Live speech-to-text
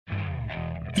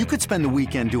You could spend the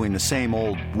weekend doing the same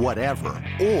old whatever,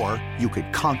 or you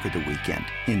could conquer the weekend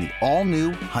in the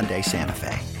all-new Hyundai Santa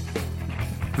Fe.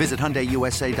 Visit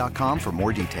HyundaiUSA.com for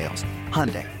more details.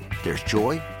 Hyundai, there's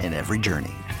joy in every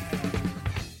journey.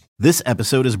 This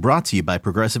episode is brought to you by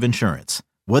Progressive Insurance.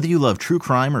 Whether you love true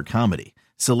crime or comedy,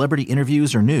 celebrity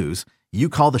interviews or news, you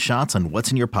call the shots on what's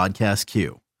in your podcast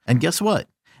queue. And guess what?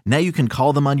 Now you can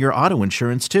call them on your auto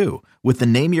insurance too with the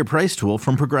Name Your Price tool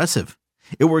from Progressive.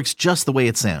 It works just the way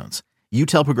it sounds. You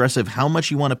tell Progressive how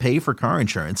much you want to pay for car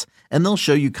insurance, and they'll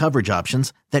show you coverage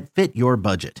options that fit your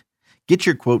budget. Get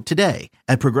your quote today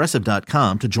at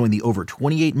Progressive.com to join the over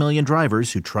 28 million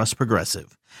drivers who trust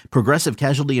Progressive. Progressive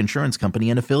Casualty Insurance Company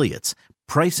and Affiliates.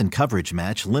 Price and coverage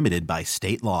match limited by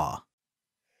state law.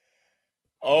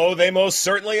 Oh, they most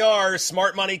certainly are.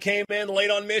 Smart money came in late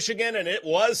on Michigan, and it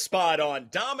was spot on.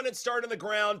 Dominant start on the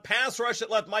ground, pass rush that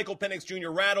left Michael Penix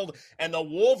Jr. rattled, and the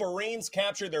Wolverines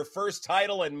captured their first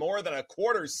title in more than a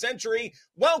quarter century.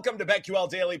 Welcome to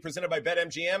BetQL Daily, presented by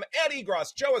BetMGM. Ed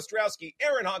Egros, Joe Ostrowski,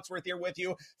 Aaron Hawksworth here with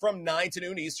you from 9 to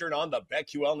noon Eastern on the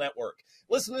BetQL Network.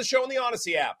 Listen to the show on the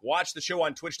Odyssey app. Watch the show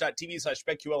on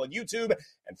twitch.tv/BetQL and YouTube,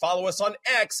 and follow us on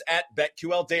X at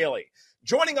BetQL Daily.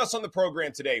 Joining us on the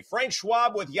program today, Frank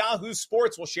Schwab with Yahoo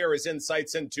Sports will share his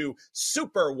insights into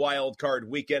Super Wildcard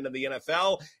Weekend in the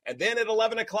NFL. And then at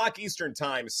 11 o'clock Eastern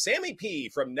Time, Sammy P.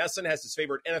 from Nesson has his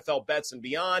favorite NFL bets and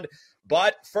beyond.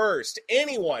 But first,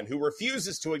 anyone who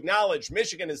refuses to acknowledge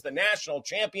Michigan as the national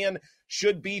champion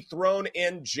should be thrown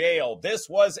in jail. This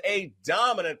was a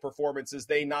dominant performance as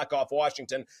they knock off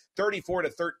Washington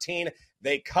 34-13.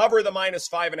 They cover the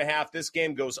 -5.5. This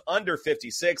game goes under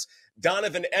 56.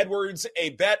 Donovan Edwards,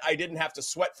 a bet I didn't have to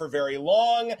sweat for very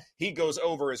long. He goes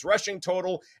over his rushing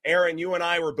total. Aaron, you and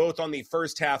I were both on the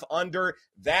first half under.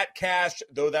 That cashed,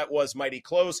 though that was mighty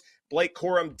close. Blake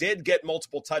Corum did get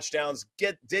multiple touchdowns,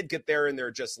 did get there, and they're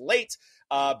just late.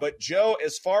 But, Joe,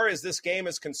 as far as this game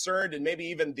is concerned, and maybe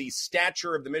even the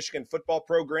stature of the Michigan football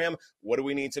program, what do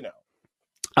we need to know?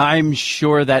 I'm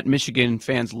sure that Michigan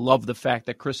fans love the fact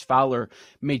that Chris Fowler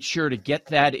made sure to get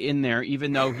that in there,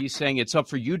 even though he's saying it's up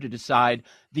for you to decide.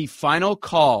 The final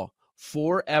call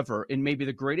forever, and maybe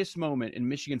the greatest moment in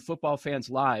Michigan football fans'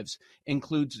 lives,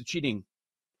 includes the cheating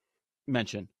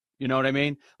mention. You know what I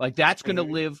mean? Like, that's going to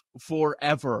live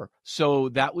forever. So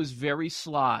that was very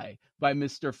sly by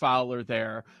Mr. Fowler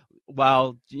there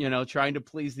while, trying to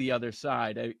please the other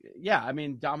side.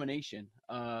 Domination.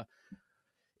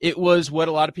 It was what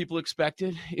a lot of people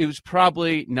expected. It was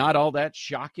probably not all that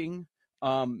shocking.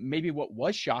 Maybe what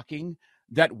was shocking,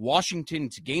 that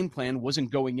Washington's game plan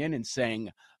wasn't going in and saying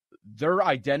their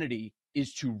identity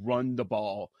is to run the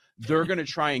ball. They're going to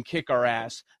try and kick our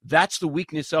ass. That's the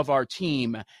weakness of our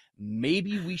team.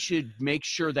 Maybe we should make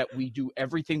sure that we do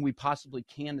everything we possibly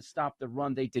can to stop the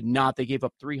run. They did not. They gave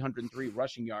up 303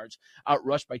 rushing yards,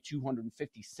 outrushed by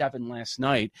 257 last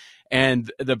night.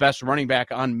 And the best running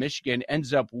back on Michigan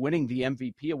ends up winning the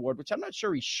MVP award, which I'm not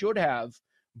sure he should have,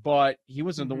 but he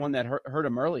wasn't the one that hurt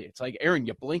him early. It's like, Aaron,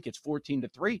 you blink, it's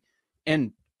 14-3.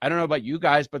 And I don't know about you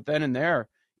guys, but then and there,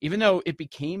 even though it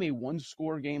became a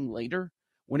one-score game later,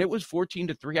 when it was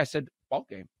 14-3, I said, ball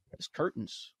game. It's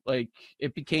curtains. Like,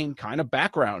 it became kind of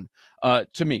background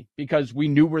to me because we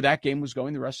knew where that game was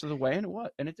going the rest of the way,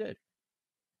 and it did.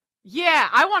 Yeah,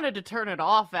 I wanted to turn it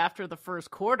off after the first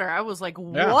quarter. I was like,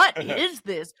 what is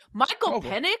this? Michael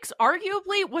Penix,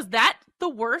 arguably, was that the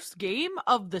worst game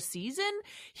of the season?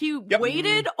 He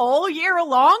waited all year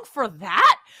long for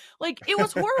that? Like, it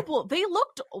was horrible. They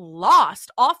looked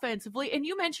lost offensively, and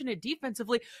you mentioned it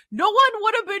defensively. No one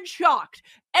would have been shocked.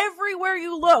 Everywhere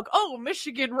you look,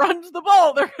 Michigan runs the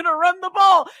ball. They're going to run the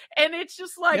ball. And it's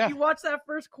just like, you watch that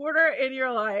first quarter, and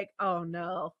you're like, oh,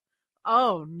 no,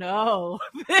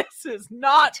 this is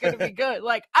not going to be good.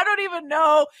 Like, I don't even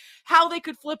know how they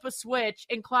could flip a switch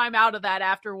and climb out of that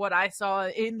after what I saw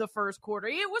in the first quarter.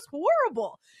 It was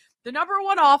horrible. The number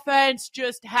one offense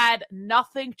just had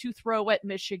nothing to throw at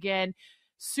Michigan.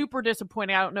 Super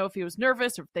disappointing. I don't know if he was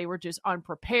nervous or if they were just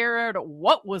unprepared or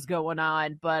what was going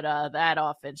on, but that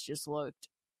offense just looked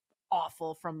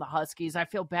awful from the Huskies. I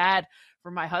feel bad for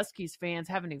my Huskies fans.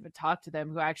 Haven't even talked to them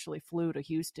who actually flew to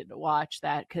Houston to watch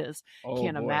that because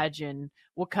can't imagine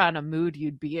what kind of mood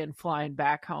you'd be in flying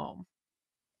back home.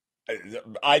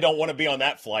 I don't want to be on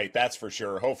that flight, that's for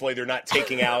sure. Hopefully they're not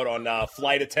taking out on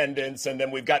flight attendants, and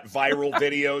then we've got viral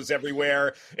videos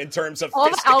everywhere in terms of all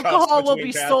the alcohol will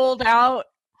be sold out.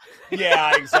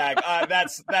 Yeah, exactly.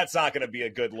 That's not going to be a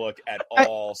good look at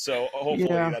all. So hopefully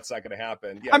that's not going to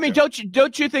happen. Yeah, I mean,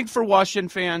 don't you think for Washington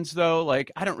fans though,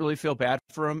 like, I don't really feel bad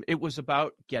for them. It was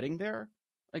about getting there.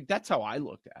 Like, that's how I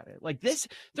looked at it. Like, this,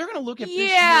 they're going to look at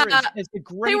this Yeah, year as the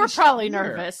greatest they were probably year.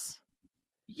 nervous.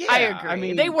 Yeah, I agree. I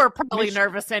mean, they were probably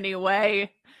nervous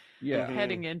anyway. Yeah.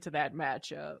 Heading into that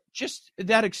matchup. Just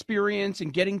that experience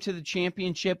and getting to the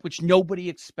championship, which nobody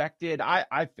expected.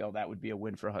 I feel that would be a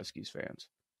win for Huskies fans.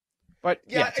 But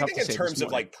yeah, I think in terms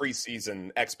of like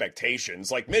preseason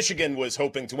expectations, like Michigan was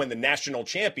hoping to win the national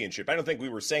championship. I don't think we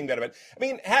were saying that about. I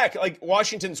mean, heck, like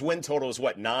Washington's win total is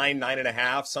what,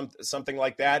 9.5, something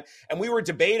like that. And we were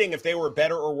debating if they were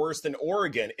better or worse than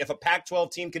Oregon, if a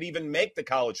Pac-12 team could even make the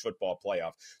college football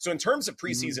playoff. So in terms of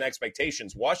preseason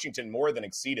expectations, Washington more than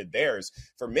exceeded theirs.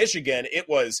 For Michigan, it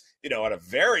was, at a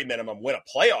very minimum, win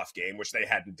a playoff game, which they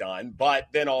hadn't done, but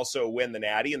then also win the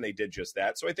Natty, and they did just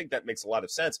that. So I think that makes a lot of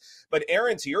sense. But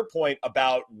Aaron, to your point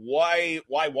about why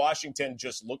Washington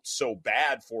just looked so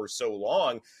bad for so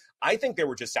long, I think they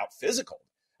were just out physical.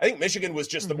 I think Michigan was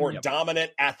just the more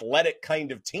dominant, athletic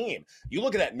kind of team. You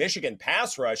look at that Michigan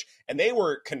pass rush, and they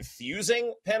were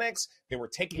confusing Penix. They were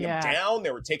taking him down.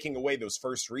 They were taking away those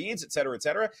first reads, et cetera, et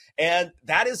cetera. And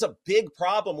that is a big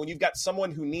problem when you've got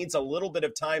someone who needs a little bit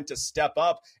of time to step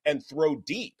up and throw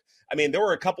deep. I mean, there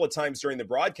were a couple of times during the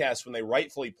broadcast when they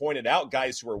rightfully pointed out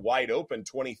guys who were wide open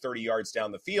 20, 30 yards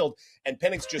down the field, and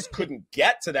Penix just couldn't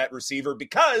get to that receiver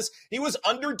because he was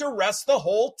under duress the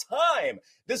whole time.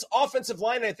 This offensive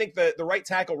line, I think the right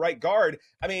tackle, right guard,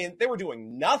 I mean, they were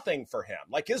doing nothing for him.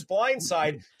 Like, his blind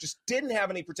side just didn't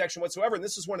have any protection whatsoever, and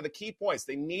this is one of the key points.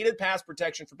 They needed pass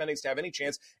protection for Penix to have any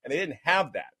chance, and they didn't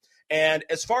have that. And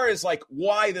as far as like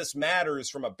why this matters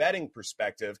from a betting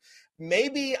perspective,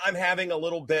 maybe I'm having a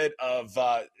little bit of,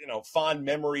 fond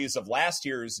memories of last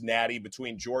year's Natty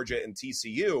between Georgia and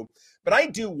TCU. But I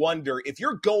do wonder if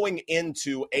you're going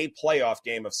into a playoff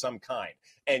game of some kind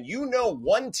and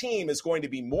one team is going to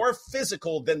be more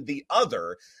physical than the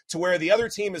other, to where the other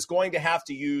team is going to have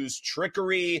to use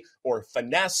trickery or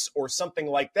finesse or something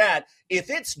like that. If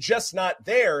it's just not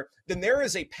there, then there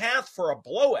is a path for a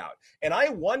blowout. And I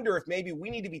wonder if maybe we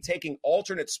need to be taking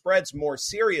alternate spreads more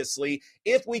seriously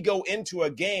if we go into a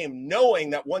game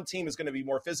knowing that one team is going to be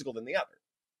more physical than the other.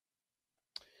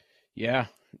 Yeah,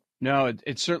 no,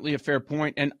 it's certainly a fair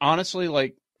point. And honestly,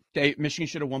 like, Michigan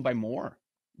should have won by more.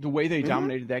 The way they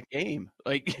dominated that game.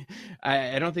 Like,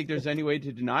 I don't think there's any way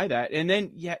to deny that. And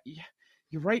then, yeah,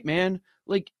 you're right, man.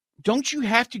 Like, don't you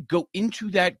have to go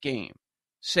into that game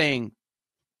saying,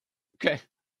 okay,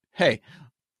 hey,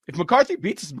 if McCarthy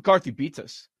beats us, McCarthy beats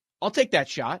us. I'll take that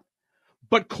shot.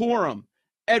 But Corum,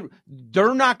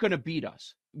 they're not going to beat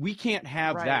us. We can't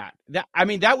have that.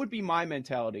 That would be my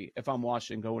mentality if I'm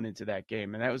Washington going into that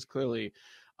game. And that was clearly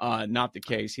not the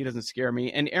case. He doesn't scare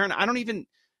me. And Aaron, I don't even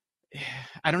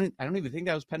think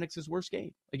that was Penix's worst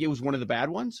game. Like, it was one of the bad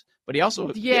ones, but he also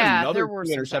had another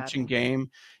interception game.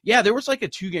 Yeah, there was like a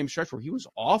 2-game stretch where he was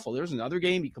awful. There was another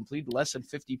game he completed less than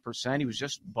 50%. He was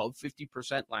just above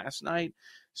 50% last night.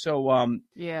 So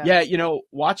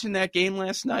watching that game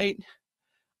last night,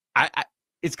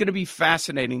 it's going to be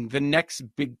fascinating. The next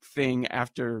big thing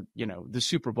after, the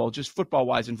Super Bowl, just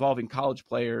football-wise, involving college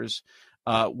players,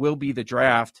 will be the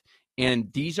draft.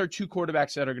 And these are two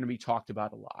quarterbacks that are going to be talked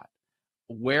about a lot.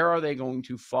 Where are they going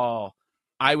to fall?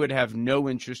 I would have no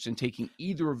interest in taking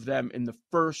either of them in the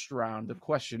first round. The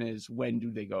question is, when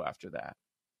do they go after that?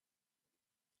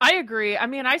 I agree. I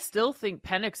mean, I still think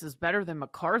Penix is better than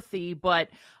McCarthy, but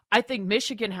I think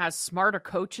Michigan has smarter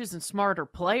coaches and smarter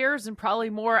players and probably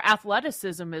more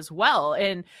athleticism as well.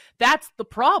 And that's the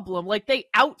problem. Like, they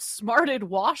outsmarted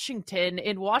Washington.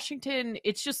 In Washington,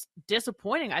 it's just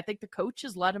disappointing. I think the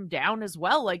coaches let them down as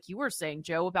well. Like you were saying,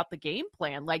 Joe, about the game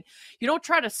plan. Like, you don't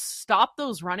try to stop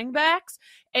those running backs.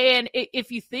 And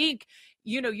if you think,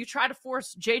 you try to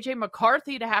force JJ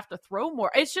McCarthy to have to throw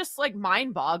more, it's just like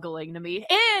mind-boggling to me.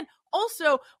 And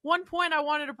also, one point I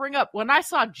wanted to bring up, when I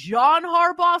saw John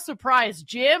Harbaugh surprise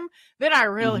Jim, then I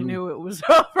really knew it was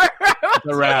over.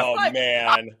 Oh, like,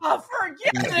 man. Oh,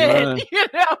 forget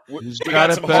it. Who's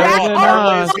got it better than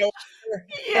us?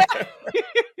 Yeah.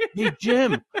 Hey,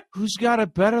 Jim, who's got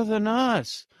it better than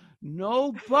us?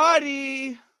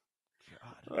 Nobody.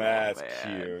 God, that's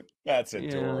cute. That's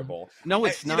adorable. No,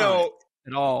 it's not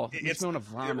at all. It's going to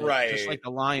vomit, just like the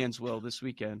Lions will this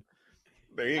weekend.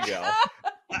 There you go.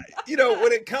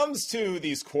 When it comes to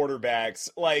these quarterbacks,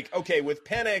 like, okay, with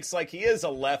Penix, like, he is a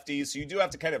lefty, so you do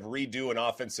have to kind of redo an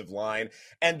offensive line,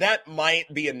 and that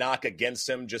might be a knock against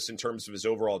him just in terms of his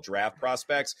overall draft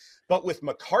prospects. But with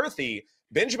McCarthy,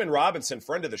 Benjamin Robinson,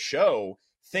 friend of the show,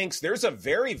 thinks there's a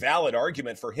very valid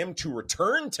argument for him to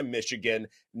return to Michigan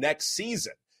next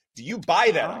season. Do you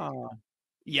buy that idea?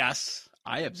 Yes,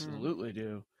 I absolutely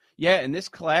do. Yeah, in this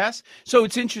class. So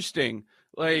it's interesting.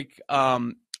 Like,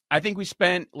 I think we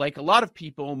spent, like a lot of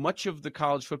people, much of the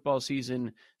college football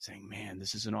season saying, man,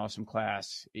 this is an awesome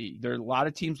class. There are a lot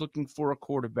of teams looking for a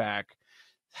quarterback.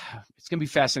 It's going to be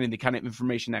fascinating, the kind of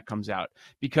information that comes out,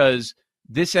 because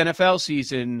this NFL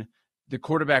season, the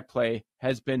quarterback play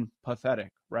has been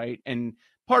pathetic, right? And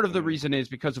part of the reason is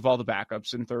because of all the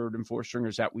backups and third and fourth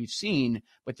stringers that we've seen,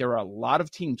 but there are a lot of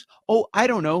teams, I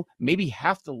don't know, maybe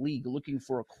half the league looking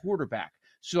for a quarterback.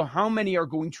 So how many are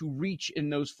going to reach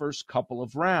in those first couple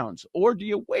of rounds? Or do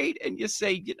you wait and you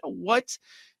say, you know what?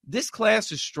 This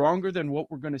class is stronger than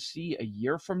what we're going to see a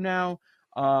year from now.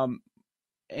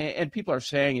 And people are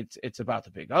saying it's about the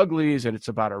big uglies and it's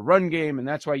about a run game, and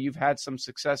that's why you've had some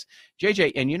success,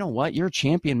 JJ. And you know what? You're a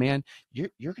champion, man.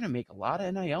 You're going to make a lot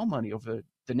of NIL money over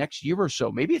the next year or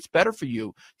so. Maybe it's better for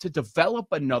you to develop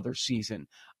another season.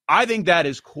 I think that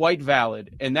is quite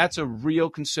valid, and that's a real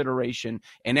consideration.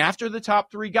 And after the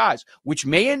top three guys, which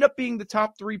may end up being the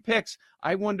top three picks,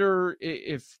 I wonder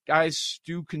if guys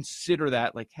do consider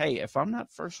that, like, hey, if I'm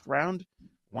not first round,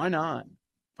 why not?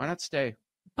 Why not stay?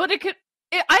 But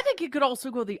I think it could also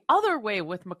go the other way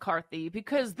with McCarthy,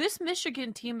 because this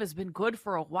Michigan team has been good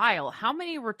for a while. How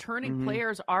many returning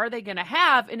players are they going to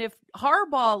have? And if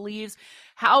Harbaugh leaves,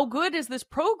 how good is this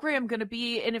program going to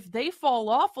be? And if they fall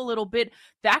off a little bit,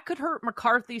 that could hurt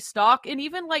McCarthy's stock. And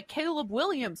even like Caleb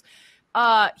Williams,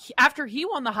 after he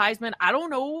won the Heisman, I don't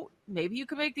know, maybe you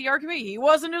could make the argument he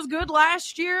wasn't as good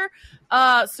last year.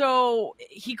 So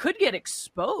he could get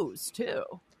exposed too,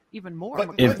 even more.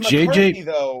 But if McCarthy,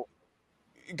 though,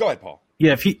 go ahead, Paul.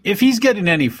 Yeah, if he's getting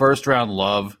any first round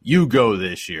love, you go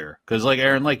this year. Because, like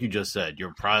Aaron, like you just said,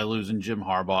 you're probably losing Jim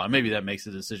Harbaugh, and maybe that makes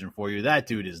the decision for you. That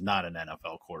dude is not an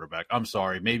NFL quarterback. I'm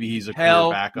sorry. Maybe he's a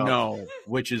career backup,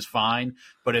 which is fine.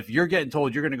 But if you're getting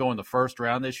told you're going to go in the first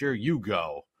round this year, you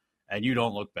go, and you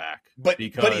don't look back. But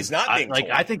he's not being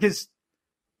told. I think he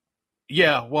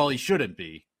shouldn't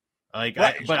be.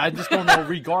 Right. But I just don't know,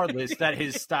 regardless, that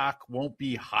his stock won't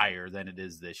be higher than it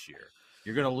is this year.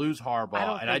 You're going to lose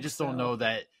Harbaugh, and I just don't know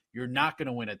that you're not going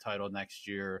to win a title next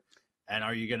year. And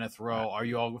are you going to throw – are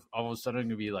you all of a sudden going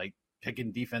to be, like,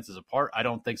 picking defenses apart? I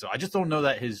don't think so. I just don't know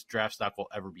that his draft stock will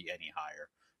ever be any higher.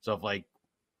 So, if, like,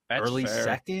 that's early fair.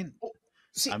 Second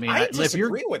 – See, I mean, if you're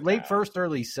with late first,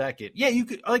 early second, yeah, you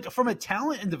could, like, from a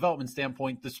talent and development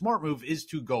standpoint, the smart move is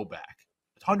to go back.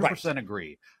 100%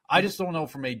 agree. I just don't know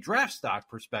from a draft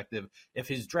stock perspective if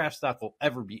his draft stock will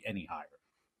ever be any higher.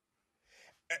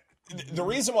 The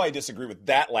reason why I disagree with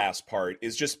that last part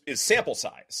is sample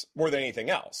size more than anything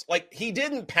else. Like, he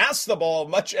didn't pass the ball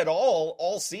much at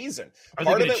all season.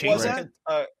 Part of it wasn't.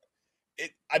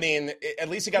 At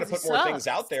least you got to put more things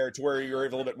out there to where you're a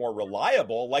little bit more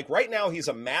reliable. Like right now, he's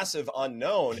a massive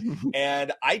unknown,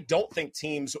 and I don't think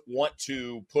teams want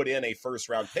to put in a first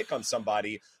round pick on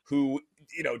somebody who,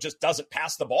 just doesn't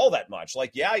pass the ball that much.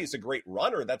 Like, yeah, he's a great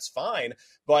runner. That's fine.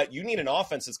 But you need an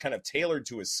offense that's kind of tailored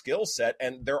to his skill set.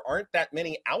 And there aren't that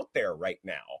many out there right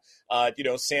now.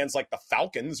 Sans like the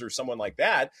Falcons or someone like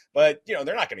that. But, they're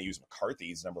not going to use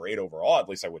McCarthy's number 8 overall. At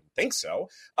least I wouldn't think so.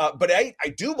 But I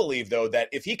do believe, though, that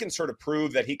if he can sort of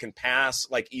prove that he can pass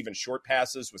like even short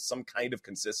passes with some kind of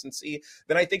consistency,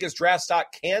 then I think his draft stock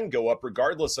can go up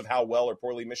regardless of how well or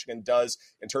poorly Michigan does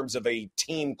in terms of a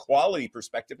team quality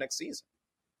perspective next season.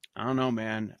 I don't know,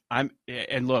 man.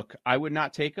 Look, I would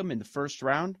not take him in the first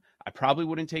round. I probably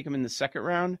wouldn't take him in the second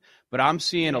round, but I'm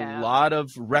seeing a lot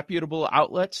of reputable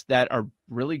outlets that are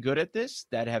really good at this,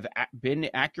 that have been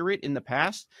accurate in the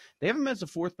past. They have him as the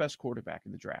 4th best quarterback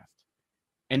in the draft.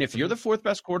 And if you're the 4th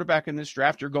best quarterback in this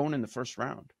draft, you're going in the first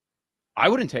round. I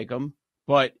wouldn't take him,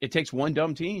 but it takes one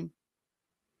dumb team.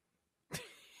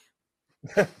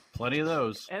 Plenty of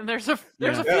those. And there's a few.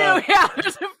 Yeah,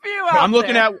 there's a few out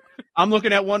I'm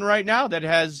looking at one right now that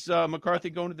has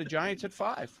McCarthy going to the Giants at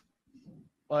 5.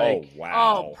 Oh,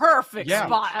 wow. Oh, perfect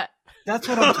spot. That's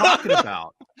what I'm talking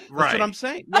about. That's what I'm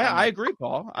saying. Yeah, I agree,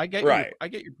 Paul. I get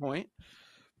your point.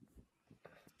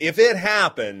 If it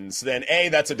happens, then A,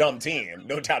 that's a dumb team,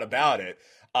 no doubt about it.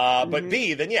 But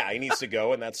B, then he needs to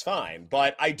go, and that's fine.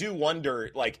 But I do wonder,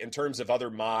 like, in terms of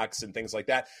other mocks and things like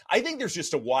that, I think there's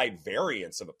just a wide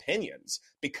variance of opinions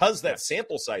because that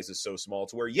sample size is so small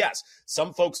to where, yes,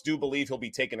 some folks do believe he'll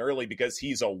be taken early because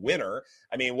he's a winner.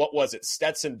 I mean, what was it?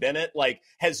 Stetson Bennett, like,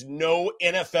 has no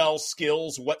NFL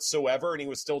skills whatsoever, and he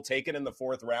was still taken in the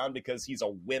 4th round because he's a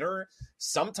winner.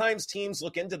 Sometimes teams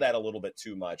look into that a little bit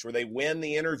too much, where they win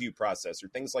the interview process or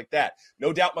things like that.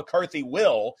 No doubt McCarthy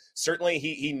will. Certainly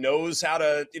he knows how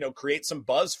to, create some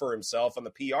buzz for himself on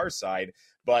the PR side.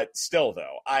 But still,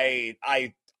 though, I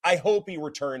hope he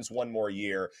returns one more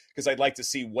year because I'd like to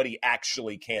see what he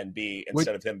actually can be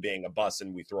instead of him being a bust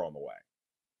and we throw him away.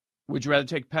 Would you rather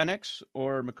take Penix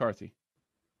or McCarthy?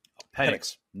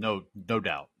 Penix, no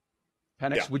doubt.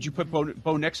 Penix. Yeah. Would you put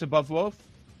Bo Nix above Wolf?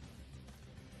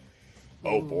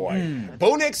 Oh boy,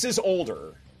 Bo Nix is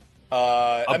older.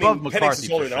 Penix is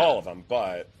older than all of them,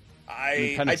 but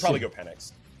I'd probably go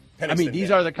Penix. These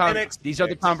are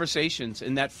the conversations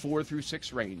in that 4 through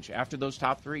 6 range after those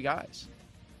top 3 guys.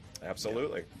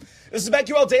 Absolutely. This is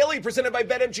BetQL Daily presented by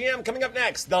BetMGM. Coming up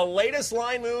next, the latest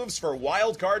line moves for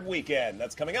Wild Card Weekend.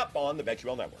 That's coming up on the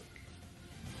BetQL Network.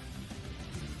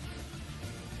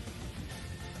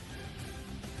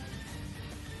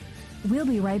 We'll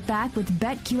be right back with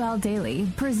BetQL Daily,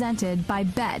 presented by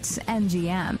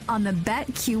BetMGM on the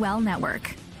BetQL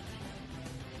Network.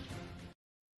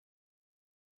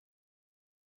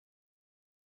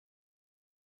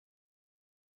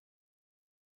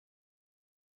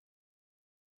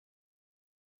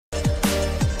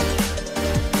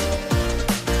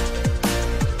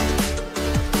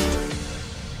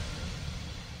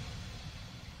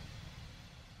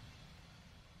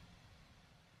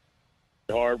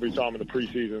 Hard. We saw them in the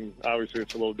preseason. Obviously,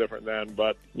 it's a little different then,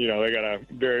 but they got a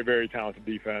very, very talented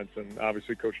defense, and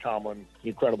obviously, Coach Tomlin is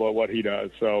incredible at what he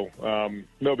does. So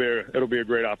it'll be a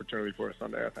great opportunity for us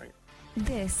Sunday, I think.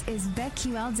 This is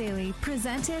BetQL Daily,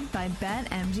 presented by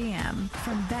BetMGM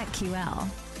from BetQL.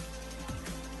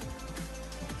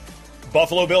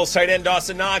 Buffalo Bills tight end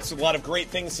Dawson Knox with a lot of great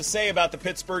things to say about the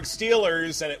Pittsburgh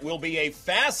Steelers, and it will be a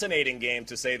fascinating game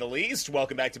to say the least.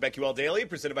 Welcome back to BetQL Daily,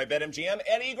 presented by BetMGM.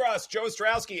 Ed Egros, Joe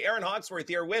Ostrowski, Aaron Hawksworth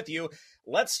here with you.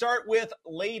 Let's start with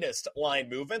latest line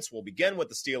movements. We'll begin with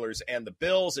the Steelers and the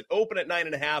Bills. It opened at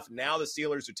 9.5. Now the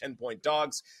Steelers are 10-point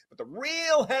dogs. But the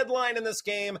real headline in this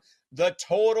game, the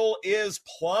total is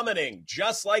plummeting,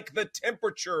 just like the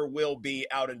temperature will be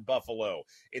out in Buffalo.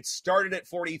 It started at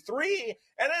 43,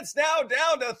 and it's now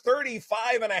down to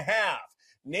 35.5.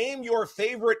 Name your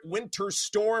favorite winter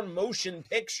storm motion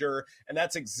picture, and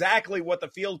that's exactly what the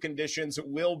field conditions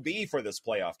will be for this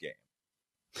playoff game.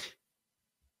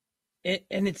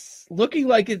 And it's looking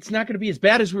like it's not going to be as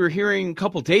bad as we were hearing a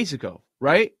couple days ago,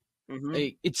 right?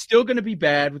 Mm-hmm. It's still going to be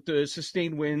bad with the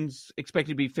sustained winds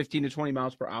expected to be 15 to 20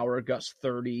 miles per hour, gusts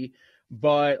 30.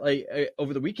 But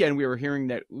over the weekend, we were hearing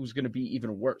that it was going to be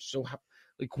even worse. So,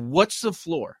 what's the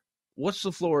floor? What's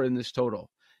the floor in this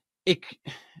total?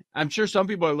 I'm sure some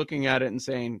people are looking at it and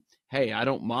saying, hey, I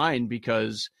don't mind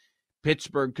because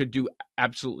Pittsburgh could do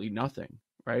absolutely nothing,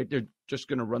 right? They're just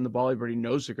going to run the ball. Everybody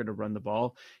knows they're going to run the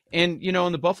ball. And,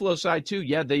 on the Buffalo side, too,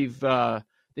 yeah, they've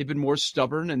been more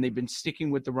stubborn, and they've been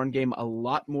sticking with the run game a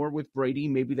lot more with Brady.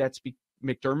 Maybe that's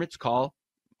McDermott's call.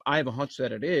 I have a hunch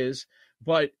that it is.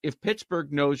 But if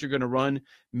Pittsburgh knows you're going to run,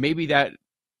 maybe that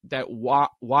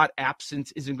Watt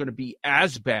absence isn't going to be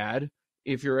as bad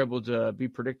if you're able to be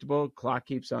predictable. Clock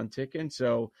keeps on ticking.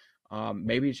 So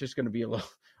maybe it's just going to be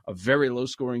a very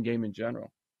low-scoring game in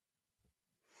general.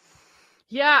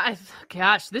 Yeah,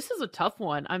 gosh, this is a tough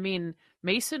one. I mean,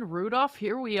 Mason Rudolph,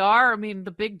 here we are. I mean,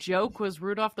 the big joke was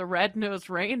Rudolph the Red-Nosed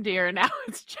Reindeer, and now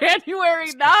it's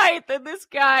January 9th, and this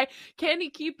guy, can he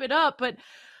keep it up? But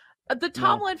the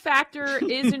Tomlin factor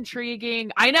is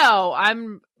intriguing. I know.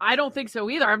 I don't think so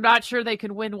either. I'm not sure they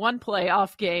can win one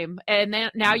playoff game. And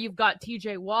then, now you've got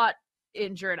TJ Watt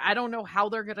injured. I don't know how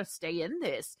they're going to stay in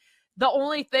this. The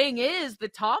only thing is the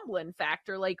Tomlin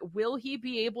factor. Will he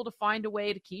be able to find a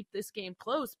way to keep this game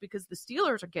close? Because the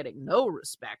Steelers are getting no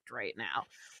respect right now,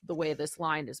 the way this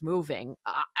line is moving.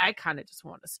 I kind of just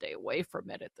want to stay away from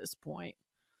it at this point.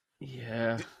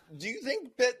 Yeah. Do you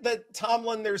think that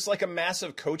Tomlin, there's a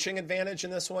massive coaching advantage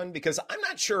in this one? Because I'm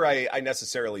not sure I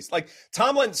necessarily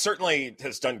Tomlin certainly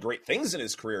has done great things in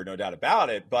his career, no doubt about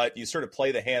it, but you sort of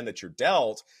play the hand that you're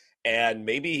dealt. And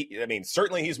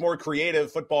certainly he's more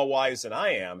creative football-wise than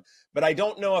I am, but I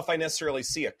don't know if I necessarily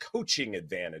see a coaching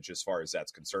advantage as far as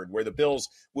that's concerned, where the Bills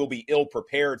will be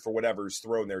ill-prepared for whatever's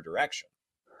thrown their direction.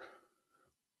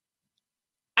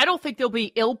 I don't think they'll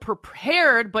be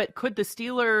ill-prepared, but could the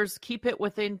Steelers keep it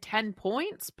within 10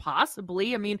 points?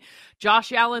 Possibly. I mean,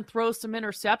 Josh Allen throws some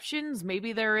interceptions.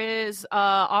 Maybe there is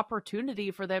opportunity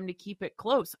for them to keep it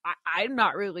close. I'm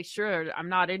not really sure. I'm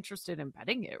not interested in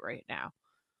betting it right now.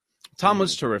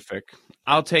 Tomlin's terrific.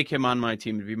 I'll take him on my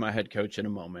team to be my head coach in a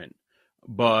moment.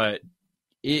 But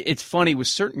it's funny with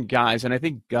certain guys, and I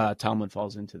think Tomlin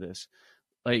falls into this,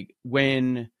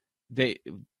 when they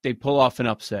pull off an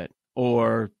upset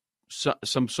or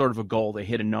some sort of a goal, they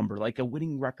hit a number, like a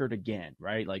winning record again,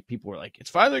 right? People were like, it's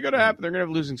finally going to happen. They're going to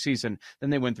have a losing season. Then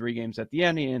they win 3 games at the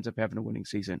end. He ends up having a winning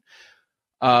season.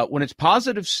 When it's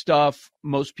positive stuff,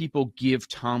 most people give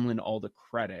Tomlin all the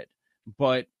credit.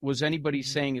 But was anybody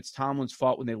saying it's Tomlin's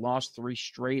fault when they lost 3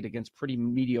 straight against pretty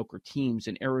mediocre teams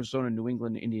in Arizona, New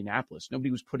England, and Indianapolis? Nobody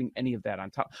was putting any of that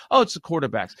on top. Oh, it's the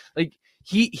quarterbacks. Like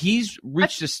he's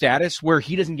reached a status where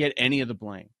he doesn't get any of the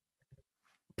blame.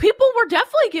 People were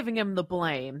definitely giving him the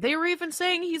blame. They were even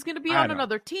saying he's going to be on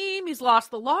another team. He's lost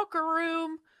the locker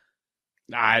room.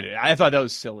 I thought that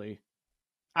was silly.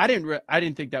 I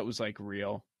didn't think that was like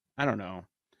real. I don't know,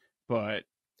 but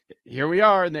here we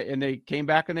are, and they came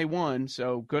back and they won.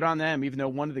 So good on them. Even though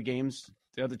one of the games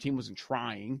the other team wasn't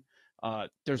trying,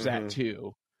 there's that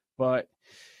too. But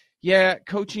yeah,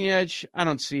 coaching edge, I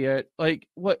don't see it. Like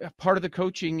what part of the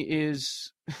coaching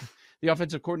is the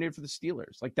offensive coordinator for the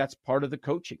Steelers? Like that's part of the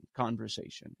coaching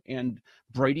conversation, and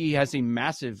Brady has a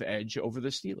massive edge over the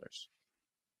Steelers.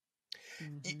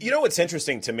 You know what's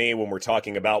interesting to me when we're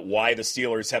talking about why the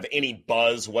Steelers have any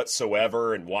buzz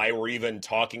whatsoever and why we're even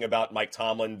talking about Mike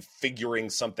Tomlin figuring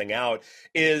something out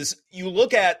is you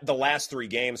look at the last 3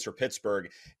 games for Pittsburgh.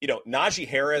 You know, Najee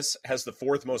Harris has the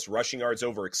 4th most rushing yards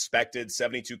over expected,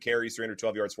 72 carries,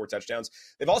 312 yards, 4 touchdowns.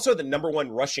 They've also had the number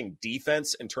 1 rushing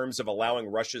defense in terms of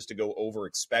allowing rushes to go over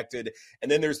expected.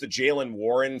 And then there's the Jaylen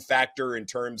Warren factor in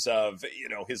terms of, you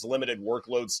know, his limited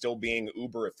workload still being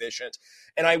uber efficient.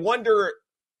 And I wonder,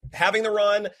 having the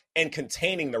run and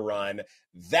containing the run,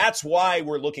 that's why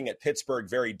we're looking at Pittsburgh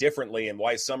very differently and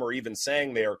why some are even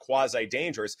saying they are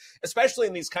quasi-dangerous, especially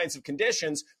in these kinds of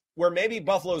conditions where maybe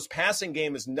Buffalo's passing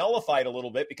game is nullified a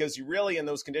little bit because you really in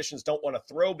those conditions don't want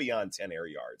to throw beyond 10 air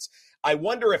yards. I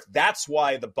wonder if that's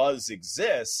why the buzz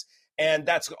exists, and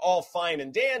that's all fine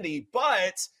and dandy,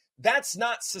 but that's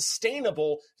not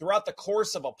sustainable throughout the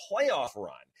course of a playoff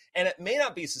run. And it may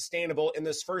not be sustainable in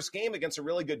this first game against a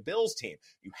really good Bills team.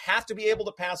 You have to be able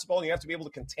to pass the ball, and you have to be able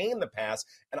to contain the pass.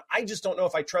 And I just don't know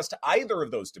if I trust either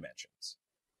of those dimensions.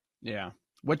 Yeah.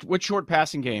 What short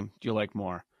passing game do you like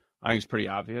more? I think it's pretty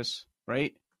obvious,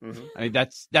 right? Mm-hmm. I mean,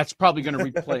 that's probably going to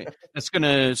replay. That's going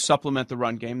to supplement the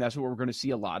run game. That's what we're going to see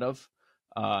a lot of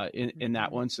in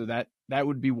that one. So that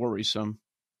would be worrisome.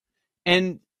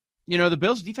 And, you know, the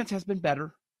Bills' defense has been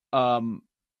better.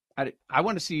 I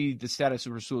want to see the status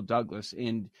of Rasul Douglas,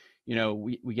 and you know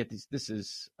we get these. This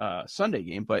is a Sunday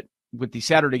game, but with the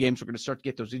Saturday games, we're going to start to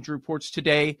get those injury reports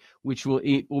today, which will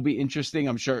be interesting.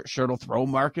 I'm sure it'll throw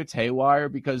markets haywire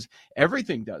because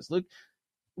everything does. Look,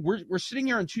 we're sitting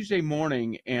here on Tuesday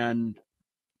morning, and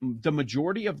the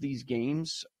majority of these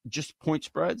games just point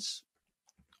spreads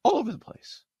all over the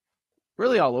place,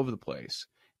 really all over the place.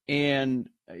 And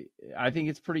I think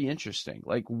it's pretty interesting.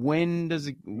 Like, when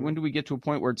do we get to a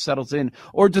point where it settles in,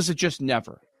 or does it just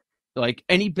never? Like,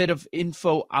 any bit of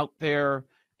info out there,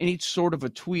 any sort of a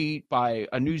tweet by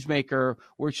a newsmaker,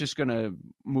 where it's just going to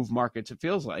move markets. It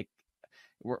feels like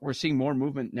we're seeing more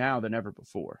movement now than ever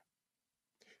before.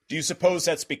 Do you suppose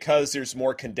that's because there's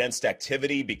more condensed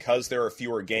activity, because there are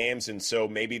fewer games, and so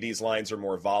maybe these lines are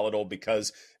more volatile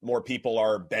because more people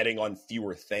are betting on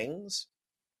fewer things?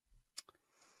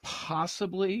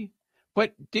 Possibly,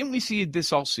 but didn't we see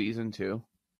this all season too?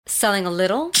 Selling a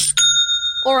little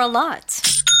or a lot?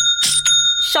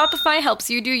 Shopify helps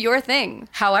you do your thing,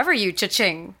 however you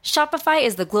cha-ching. Shopify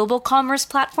is the global commerce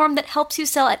platform that helps you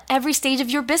sell at every stage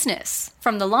of your business.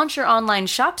 From the launch your online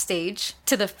shop stage,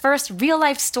 to the first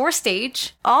real-life store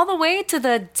stage, all the way to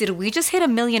the did we just hit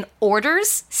 1 million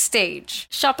orders stage.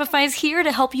 Shopify is here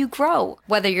to help you grow.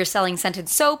 Whether you're selling scented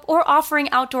soap or offering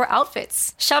outdoor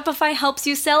outfits, Shopify helps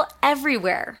you sell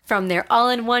everywhere. From their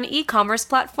all-in-one e-commerce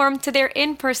platform to their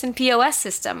in-person POS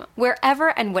system,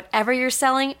 wherever and whatever you're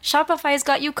selling, Shopify's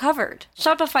got you covered.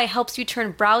 Shopify helps you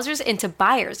turn browsers into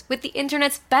buyers with the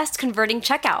internet's best converting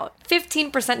checkout.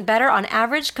 15% better on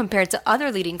average compared to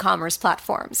other leading commerce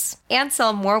platforms. And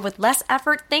sell more with less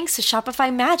effort thanks to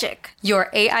Shopify Magic, your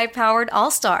AI-powered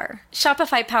all-star.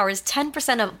 Shopify powers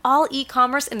 10% of all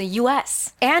e-commerce in the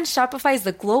U.S. And Shopify is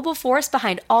the global force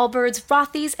behind Allbirds,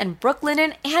 Rothy's, and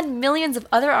Brooklinen, and millions of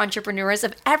other entrepreneurs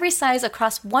of every size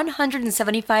across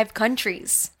 175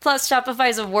 countries. Plus,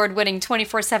 Shopify's award-winning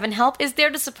 24/7 help is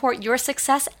there to support your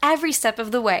success every step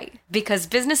of the way. Because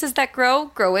businesses that grow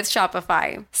with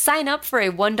Shopify. Sign up for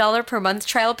a $1 per month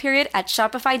trial period at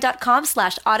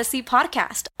shopify.com/Odyssey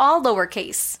Podcast, all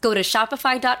lowercase. Go to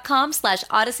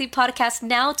shopify.com/Odyssey Podcast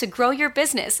now to grow your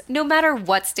business, no matter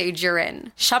what stage you're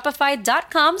in.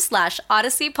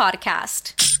 Shopify.com/Odyssey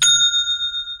Podcast.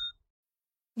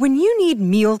 When you need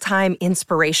mealtime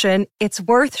inspiration, it's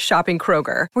worth shopping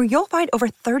Kroger, where you'll find over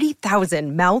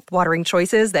 30,000 mouth-watering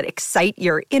choices that excite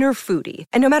your inner foodie.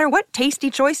 And no matter what tasty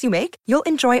choice you make, you'll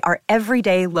enjoy our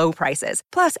everyday low prices,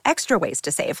 plus extra ways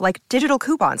to save, like digital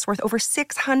coupons worth over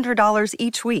 $600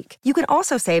 each week. You can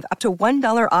also save up to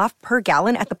 $1 off per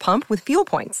gallon at the pump with fuel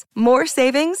points. More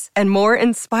savings and more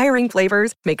inspiring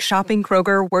flavors make shopping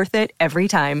Kroger worth it every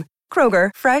time.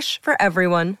 Kroger, fresh for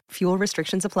everyone. Fuel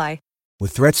restrictions apply.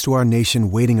 With threats to our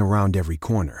nation waiting around every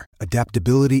corner,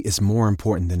 adaptability is more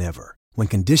important than ever. When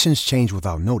conditions change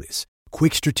without notice,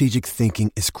 quick strategic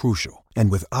thinking is crucial.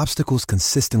 And with obstacles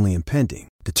consistently impending,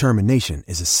 determination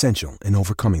is essential in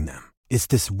overcoming them. It's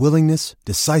this willingness,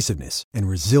 decisiveness, and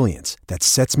resilience that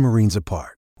sets Marines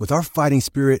apart. With our fighting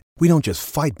spirit, we don't just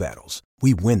fight battles,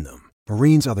 we win them.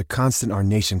 Marines are the constant our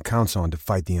nation counts on to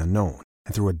fight the unknown.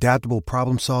 And through adaptable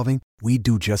problem solving, we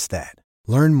do just that.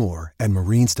 Learn more at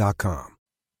Marines.com.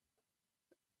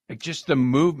 Like just the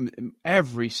movement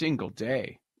every single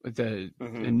day with the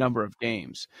number of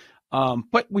games.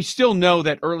 But we still know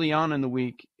that early on in the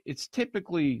week, it's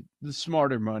typically the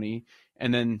smarter money,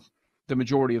 and then the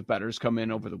majority of bettors come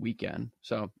in over the weekend.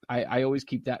 So I always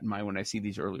keep that in mind when I see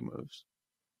these early moves.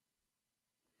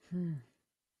 No,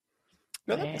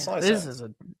 that's not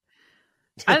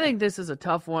I think this is a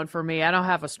tough one for me. I don't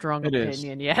have a strong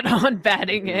opinion yet on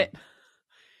batting it.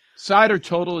 Side or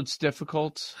total, it's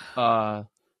difficult,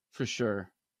 for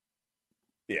sure.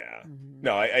 Yeah,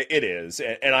 no, it is.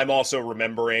 And I'm also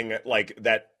remembering like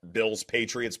that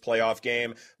Bills-Patriots playoff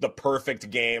game, the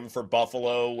perfect game for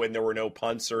Buffalo when there were no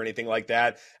punts or anything like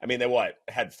that. I mean, they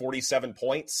had 47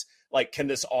 points. Like, can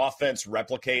this offense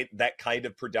replicate that kind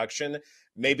of production?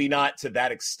 Maybe not to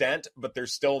that extent, but they're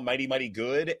still mighty, mighty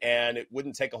good, and it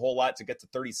wouldn't take a whole lot to get to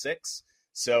 36.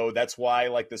 So that's why,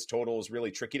 like, this total is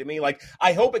really tricky to me. Like,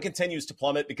 I hope it continues to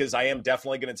plummet because I am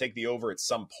definitely going to take the over at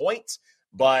some point,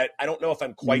 but I don't know if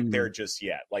I'm quite there just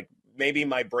yet. Like, maybe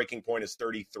my breaking point is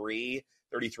 33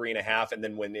 and a half, and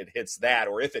then when it hits that,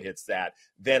 or if it hits that,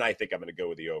 then I think I'm going to go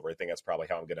with the over. I think that's probably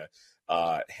how I'm going to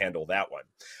handle that one.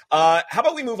 How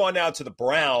about we move on now to the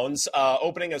Browns,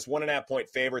 opening as 1.5 point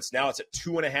favorites. Now it's at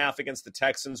 2.5 against the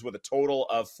Texans with a total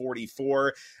of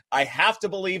 44. I have to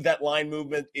believe that line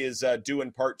movement is due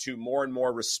in part to more and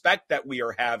more respect that we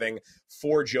are having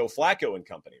for Joe Flacco and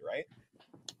company,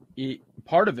 right?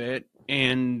 Part of it,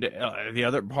 and the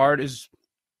other part is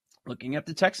looking at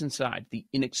the Texan side, the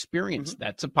inexperience.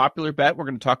 That's a popular bet. We're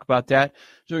going to talk about that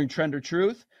during Trend or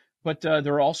Truth. But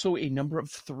there are also a number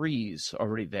of threes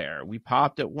already there. We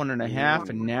popped at 1.5,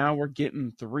 and now we're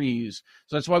getting threes.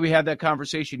 So that's why we had that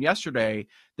conversation yesterday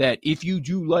that if you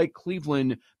do like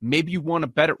Cleveland, maybe you want to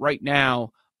bet it right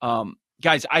now.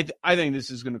 Guys, I think this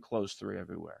is going to close 3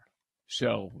 everywhere.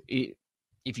 So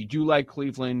if you do like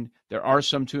Cleveland, there are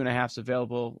some 2.5s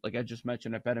available. Like I just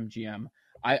mentioned at BetMGM.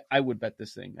 I would bet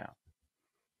this thing now.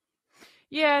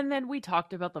 Yeah, and then we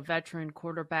talked about the veteran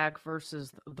quarterback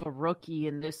versus the rookie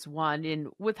in this one. And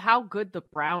with how good the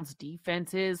Browns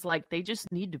defense is, like they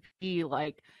just need to be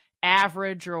like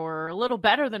average or a little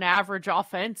better than average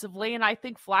offensively. And I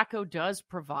think Flacco does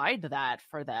provide that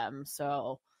for them.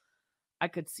 So I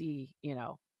could see,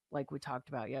 like we talked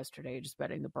about yesterday, just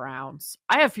betting the Browns.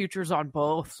 I have futures on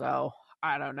both, so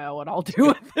I don't know what I'll do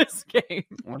with this game.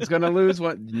 One's going to lose,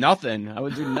 nothing. I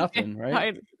would do nothing,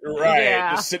 right? Right.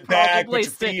 Yeah, just sit back, put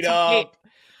your feet up.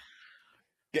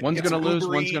 One's going to lose,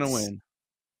 one's going to win.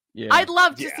 Yeah. I'd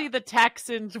love to see the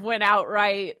Texans win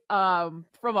outright from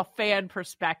a fan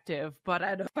perspective, but I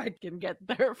don't know if I can get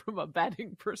there from a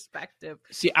betting perspective.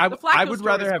 See, I would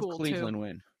rather have Cleveland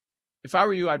win. If I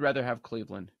were you, I'd rather have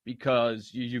Cleveland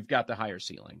because you've got the higher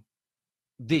ceiling.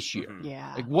 This year.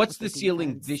 Yeah. Like, what's the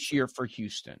ceiling this year for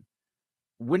Houston?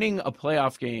 Winning a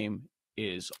playoff game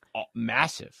is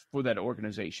massive for that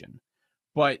organization.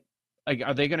 But like,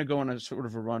 are they going to go on a sort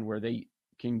of a run where they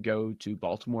can go to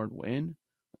Baltimore and win?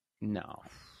 No.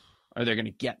 Are they going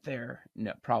to get there?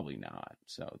 No, probably not.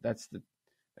 So that's the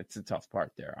tough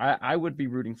part there. I would be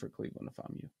rooting for Cleveland if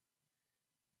I'm you.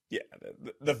 Yeah,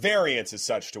 the variance is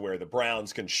such to where the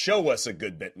Browns can show us a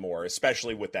good bit more,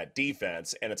 especially with that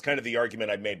defense. And it's kind of the argument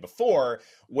I've made before,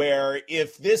 where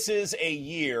if this is a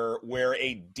year where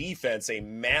a defense, a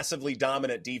massively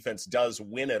dominant defense, does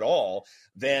win at all,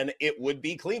 then it would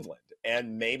be Cleveland.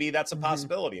 And maybe that's a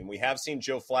possibility. And we have seen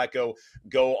Joe Flacco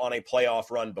go on a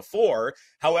playoff run before.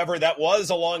 However, that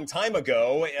was a long time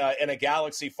ago in a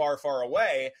galaxy far, far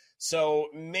away. So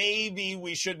maybe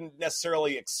we shouldn't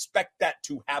necessarily expect that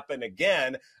to happen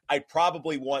again. I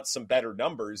probably want some better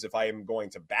numbers if I am going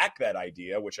to back that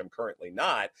idea, which I'm currently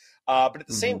not. But at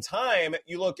the same time,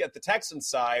 you look at the Texans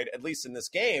side, at least in this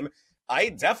game, I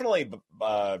definitely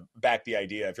back the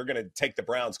idea. If you're going to take the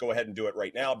Browns, go ahead and do it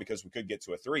right now because we could get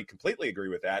to a 3. Completely agree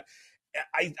with that.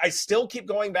 I still keep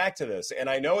going back to this, and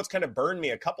I know it's kind of burned me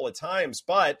a couple of times,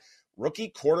 but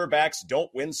rookie quarterbacks don't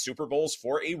win Super Bowls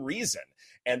for a reason.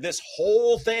 And this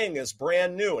whole thing is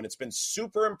brand new, and it's been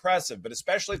super impressive, but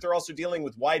especially if they're also dealing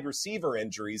with wide receiver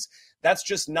injuries, that's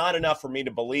just not enough for me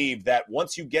to believe that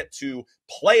once you get to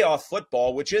playoff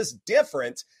football, which is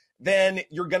different, then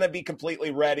you're going to be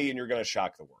completely ready and you're going to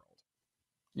shock the world.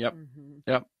 Yep.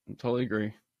 Yep. I totally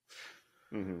agree.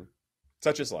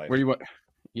 Such is life. Where you want?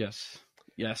 Yes.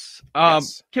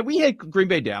 Can we hit Green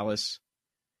Bay, Dallas?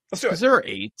 Let's do it. Because there are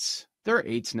 8s. There are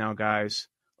 8s now, guys.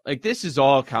 Like, this is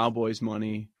all Cowboys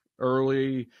money.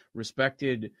 Early,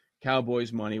 respected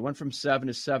Cowboys money. Went from 7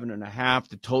 to 7.5.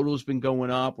 The total's been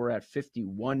going up. We're at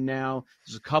 51 now.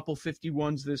 There's a couple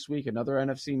 51s this week. Another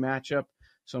NFC matchup.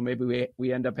 So maybe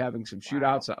we end up having some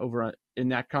shootouts over in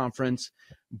that conference.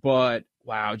 But,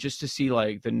 wow, just to see,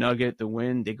 like, the Nugget, the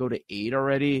win, they go to 8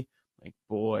 already. Like,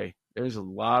 boy, there's a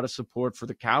lot of support for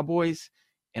the Cowboys,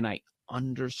 and I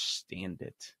understand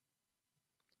it.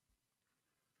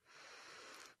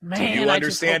 Man, do you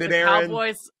understand it, Aaron?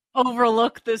 Cowboys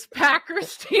overlook this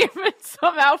Packers team and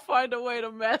somehow find a way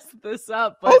to mess this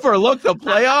up. But overlook the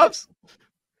playoffs?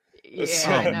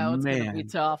 I know it's going to be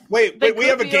tough. Wait, we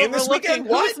have a game this weekend?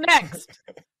 What? Who's next?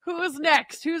 Who is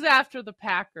next? Who's after the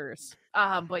Packers?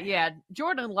 But yeah,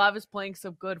 Jordan Love is playing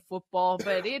some good football,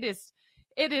 but it is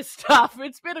tough.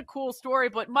 It's been a cool story,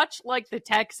 but much like the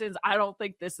Texans, I don't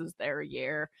think this is their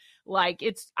year. Like,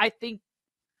 I think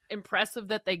impressive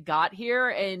that they got here,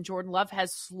 and Jordan Love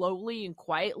has slowly and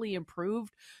quietly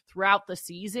improved throughout the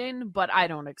season, but I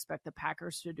don't expect the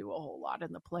Packers to do a whole lot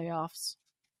in the playoffs.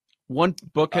 One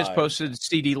book has posted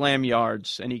CeeDee Lamb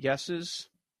yards. Any guesses?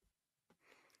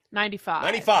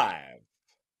 95.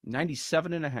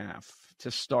 97.5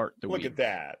 to start the week. Look at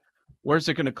that. Where's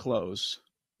it going to close?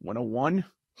 101?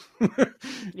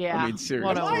 Yeah. I mean,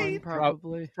 seriously. 101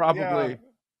 probably. Probably. Yeah.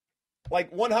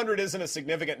 Like 100 isn't a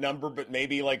significant number, but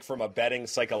maybe like from a betting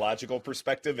psychological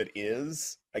perspective, it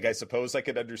is. Like, I suppose I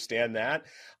could understand that.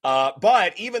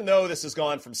 But even though this has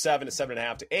gone from 7 to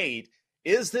 7.5 to 8,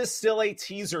 is this still a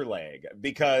teaser leg?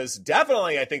 Because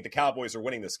definitely I think the Cowboys are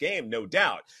winning this game, no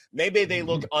doubt. Maybe they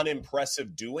look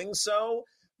unimpressive doing so,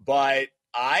 but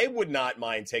I would not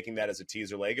mind taking that as a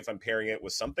teaser leg if I'm pairing it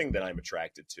with something that I'm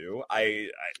attracted to. I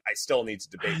still need to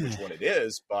debate which one it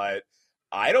is, but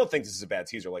I don't think this is a bad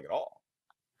teaser leg at all.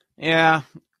 Yeah,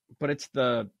 but it's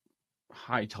the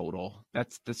high total.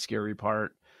 That's the scary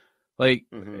part. Like,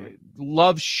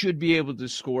 Love should be able to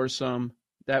score some.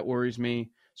 That worries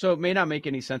me. So it may not make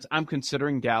any sense. I'm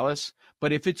considering Dallas,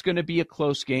 but if it's going to be a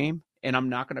close game and I'm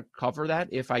not going to cover that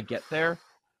if I get there,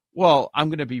 well, I'm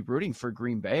going to be rooting for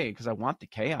Green Bay because I want the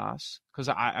chaos, because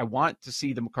I want to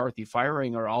see the McCarthy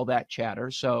firing or all that chatter.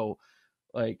 So,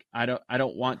 like, I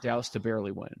don't want Dallas to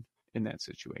barely win in that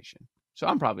situation. So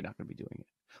I'm probably not going to be doing it.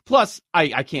 Plus,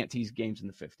 I can't tease games in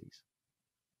the 50s.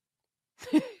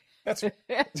 That's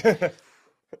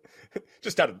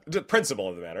just out of the principle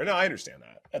of the matter. No, I understand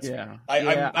that. That's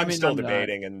I'm still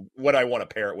debating, and what I want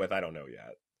to pair it with, I don't know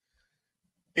yet.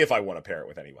 If I want to pair it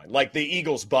with anyone, like the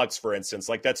Eagles Bucks, for instance,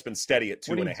 like that's been steady at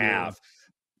 2.5.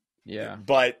 Yeah,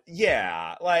 but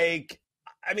yeah, like,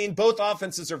 I mean, both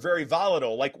offenses are very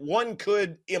volatile. Like, one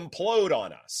could implode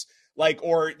on us, like,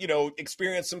 or, you know,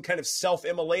 experience some kind of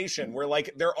self-immolation where,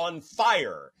 like, they're on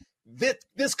fire.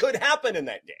 This could happen in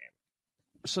that game.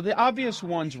 So the obvious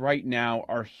ones right now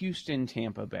are Houston,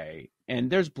 Tampa Bay, and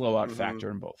there's blowout factor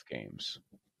in both games.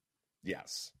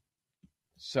 Yes.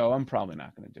 So I'm probably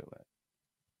not going to do it.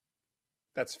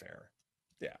 That's fair.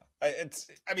 Yeah.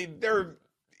 They're,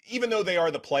 even though they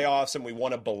are the playoffs and we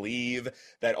want to believe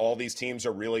that all these teams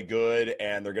are really good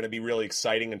and they're going to be really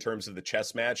exciting in terms of the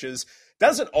chess matches,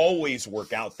 doesn't always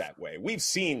work out that way. We've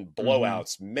seen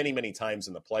blowouts many, many times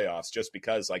in the playoffs just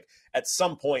because, like, at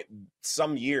some point,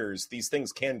 some years, these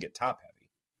things can get top heavy.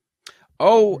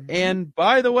 Oh, and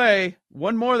by the way,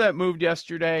 one more that moved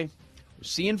yesterday. We're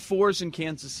seeing 4s in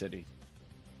Kansas City.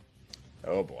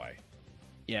 Oh, boy.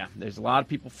 Yeah, there's a lot of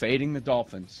people fading the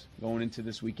Dolphins going into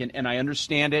this weekend, and I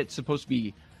understand it's supposed to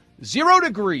be 0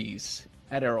 degrees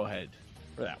at Arrowhead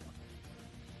for that one.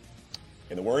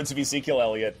 In the words of Ezekiel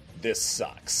Elliott, this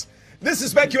sucks. This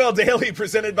is BetQL Daily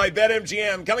presented by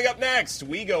BetMGM. Coming up next,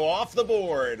 we go off the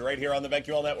board right here on the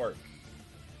BetQL Network.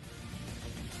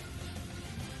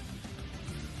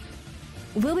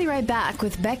 We'll be right back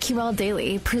with BetQL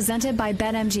Daily, presented by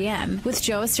BetMGM, with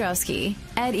Joe Ostrowski,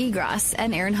 Ed Egros,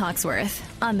 and Aaron Hawksworth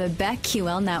on the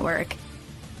BetQL Network.